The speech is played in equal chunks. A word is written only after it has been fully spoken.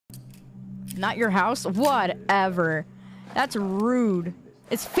Not your house? Whatever. That's rude.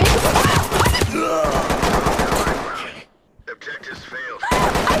 It's fake. Objectives failed.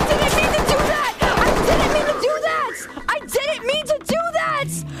 I didn't mean to do that! I didn't mean to do that! I didn't mean to do that!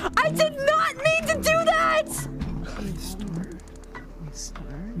 I did not mean to do that!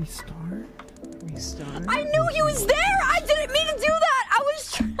 Restart. I knew he was there! I didn't mean to do that! I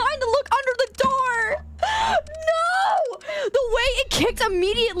was trying to look under the door! No! The way it kicked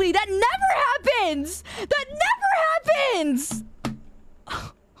immediately! That never happens! That never happens!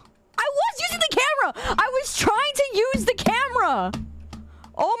 I was using the camera! I was trying to use the camera!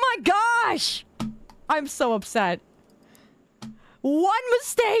 Oh my gosh! I'm so upset. One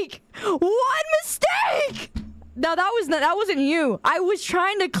mistake! One mistake! No, that wasn't you. I was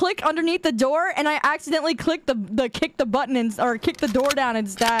trying to click underneath the door and I accidentally clicked the kick the button or kick the door down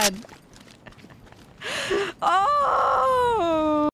instead. Oh!